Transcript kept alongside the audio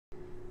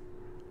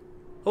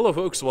Hello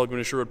folks, welcome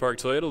to Sherwood Park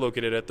Toyota,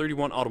 located at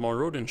 31 Automall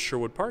Road in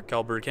Sherwood Park,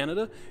 Alberta,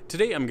 Canada.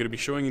 Today I'm going to be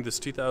showing you this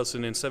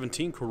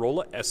 2017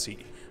 Corolla SE.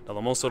 Now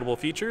the most notable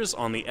features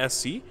on the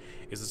SE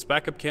is its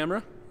backup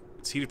camera,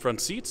 its heated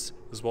front seats,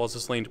 as well as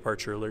this lane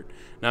departure alert.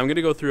 Now I'm going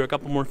to go through a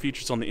couple more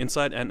features on the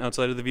inside and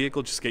outside of the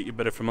vehicle, just to get you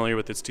better familiar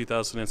with its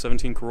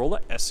 2017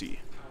 Corolla SE.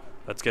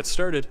 Let's get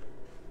started.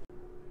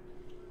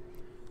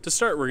 To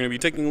start, we're going to be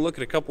taking a look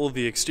at a couple of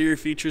the exterior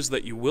features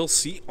that you will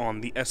see on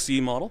the SE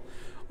model.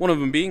 One of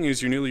them being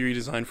is your newly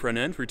redesigned front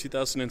end for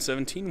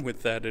 2017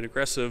 with that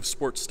aggressive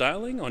sports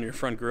styling on your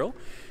front grille.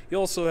 You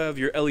also have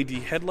your LED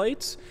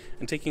headlights,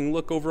 and taking a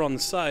look over on the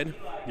side,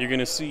 you're going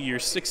to see your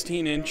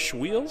 16-inch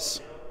wheels.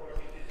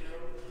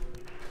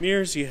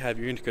 Mirrors, you have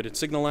your integrated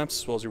signal lamps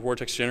as well as your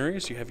vortex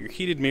generators. You have your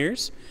heated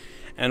mirrors.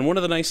 And one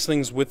of the nice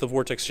things with the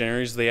vortex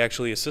generators, they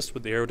actually assist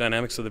with the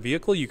aerodynamics of the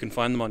vehicle. You can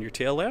find them on your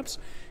tail lamps.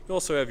 You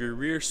also have your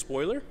rear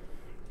spoiler.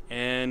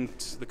 And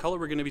the color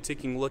we're going to be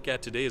taking a look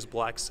at today is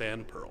Black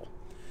Sand Pearl.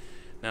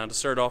 Now to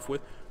start off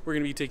with, we're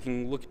going to be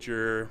taking a look at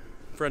your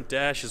front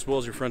dash as well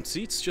as your front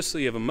seats, just so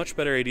you have a much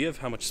better idea of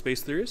how much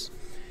space there is.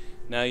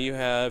 Now you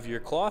have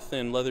your cloth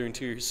and leather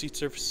interior seat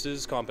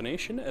surfaces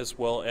combination, as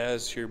well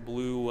as your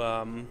blue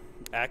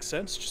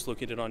accents just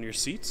located on your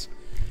seats.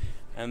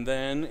 And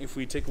then if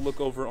we take a look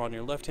over on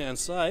your left hand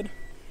side,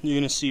 you're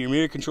going to see your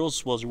mirror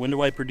controls as well as your window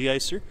wiper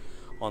de-icer.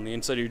 On the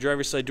inside of your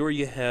driver's side door,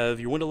 you have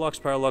your window locks,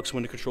 power locks,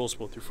 window controls,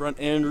 both your front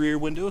and rear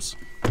windows.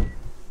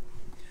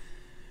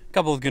 A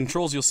couple of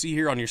controls you'll see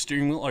here on your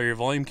steering wheel are your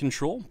volume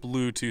control,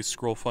 Bluetooth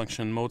scroll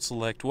function, mode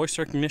select, voice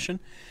recognition,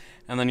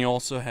 and then you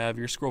also have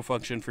your scroll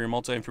function for your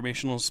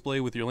multi-informational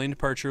display with your lane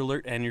departure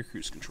alert and your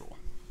cruise control.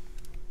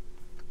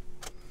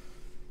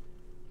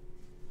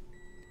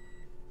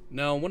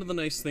 Now, one of the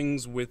nice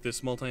things with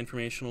this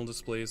multi-informational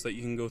display is that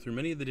you can go through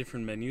many of the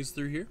different menus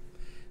through here.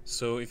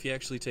 So if you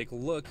actually take a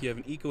look, you have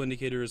an eco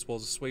indicator as well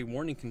as a sway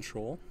warning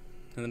control,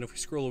 and then if we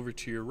scroll over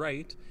to your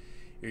right,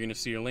 you're going to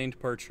see your lane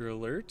departure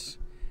alert.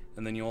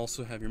 And then you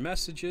also have your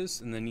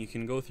messages, and then you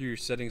can go through your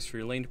settings for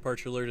your lane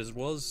departure alert as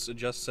well as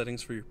adjust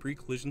settings for your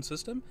pre-collision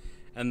system,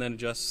 and then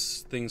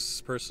adjust things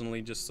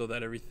personally just so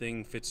that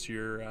everything fits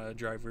your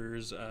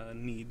driver's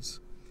needs.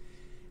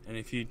 And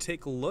if you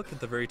take a look at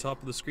the very top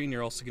of the screen,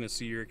 you're also going to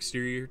see your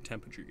exterior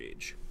temperature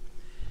gauge.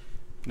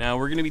 Now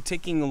we're going to be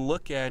taking a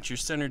look at your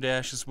center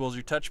dash as well as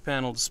your touch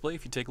panel display.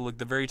 If you take a look at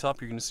the very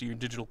top, you're going to see your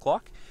digital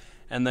clock.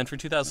 And then for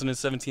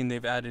 2017,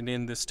 they've added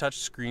in this touch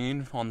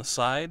screen on the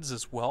sides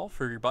as well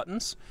for your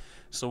buttons.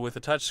 So with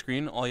a touch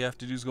screen, all you have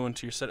to do is go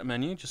into your setup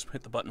menu, just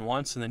hit the button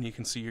once, and then you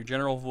can see your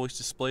general voice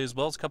display as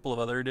well as a couple of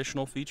other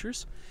additional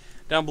features.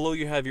 Down below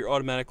you have your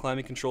automatic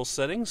climate control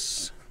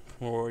settings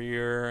for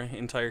your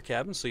entire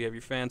cabin. So you have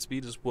your fan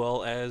speed as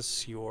well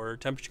as your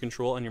temperature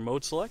control and your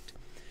mode select.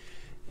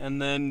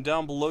 And then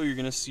down below you're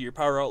going to see your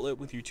power outlet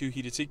with your two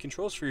heated seat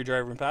controls for your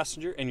driver and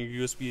passenger and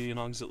your USB and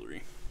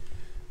auxiliary.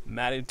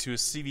 Matted to a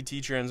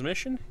CVT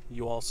transmission,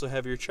 you also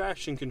have your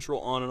traction control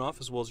on and off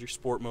as well as your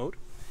sport mode.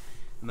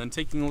 And then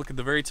taking a look at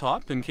the very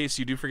top, in case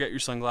you do forget your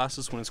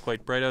sunglasses when it's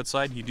quite bright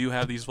outside, you do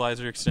have these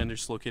visor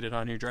extenders located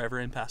on your driver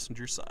and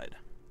passenger side.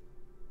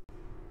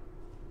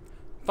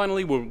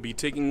 Finally, we'll be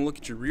taking a look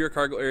at your rear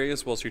cargo area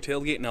as well as your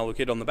tailgate. Now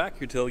located on the back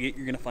of your tailgate,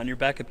 you're going to find your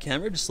backup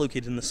camera just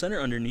located in the center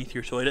underneath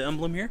your Toyota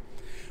emblem here.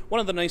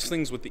 One of the nice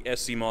things with the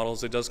SE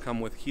models, it does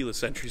come with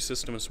keyless entry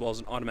system as well as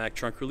an automatic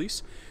trunk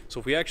release. So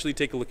if we actually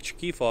take a look at your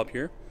key fob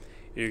here,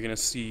 you're going to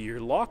see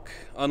your lock,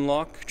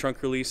 unlock,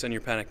 trunk release, and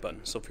your panic button.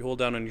 So if you hold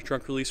down on your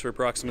trunk release for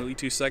approximately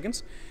 2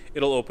 seconds,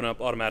 it'll open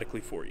up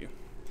automatically for you.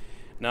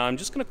 Now I'm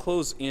just going to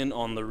close in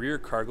on the rear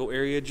cargo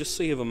area just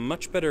so you have a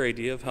much better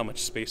idea of how much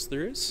space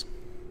there is.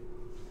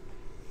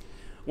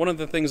 One of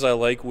the things I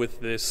like with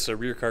this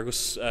rear cargo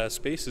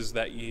space is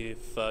that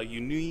if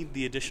you need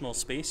the additional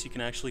space, you can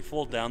actually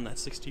fold down that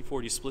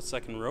 60-40 split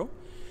second row.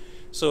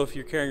 So if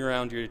you're carrying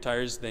around your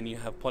tires, then you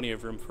have plenty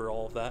of room for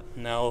all of that.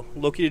 Now,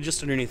 located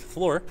just underneath the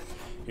floor,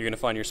 you're going to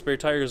find your spare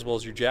tire as well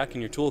as your jack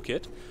and your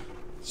toolkit.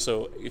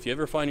 So if you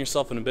ever find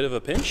yourself in a bit of a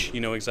pinch,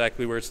 you know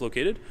exactly where it's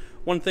located.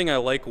 One thing I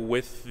like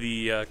with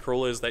the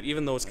Corolla is that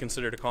even though it's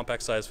considered a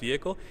compact size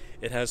vehicle,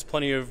 it has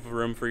plenty of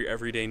room for your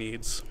everyday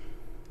needs.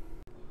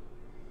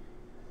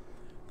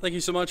 Thank you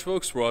so much,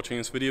 folks, for watching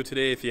this video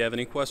today. If you have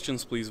any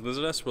questions, please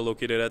visit us. We're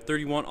located at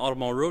 31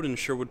 Automall Road in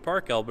Sherwood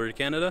Park, Alberta,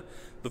 Canada.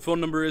 The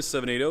phone number is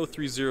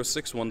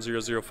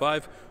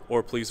 780-306-1005,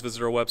 or please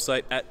visit our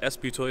website at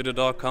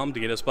sptoyota.com to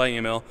get us by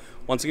email.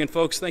 Once again,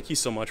 folks, thank you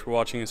so much for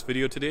watching this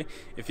video today.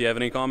 If you have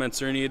any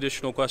comments or any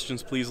additional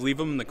questions, please leave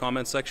them in the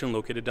comment section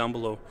located down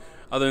below.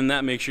 Other than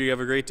that, make sure you have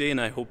a great day, and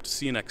I hope to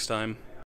see you next time.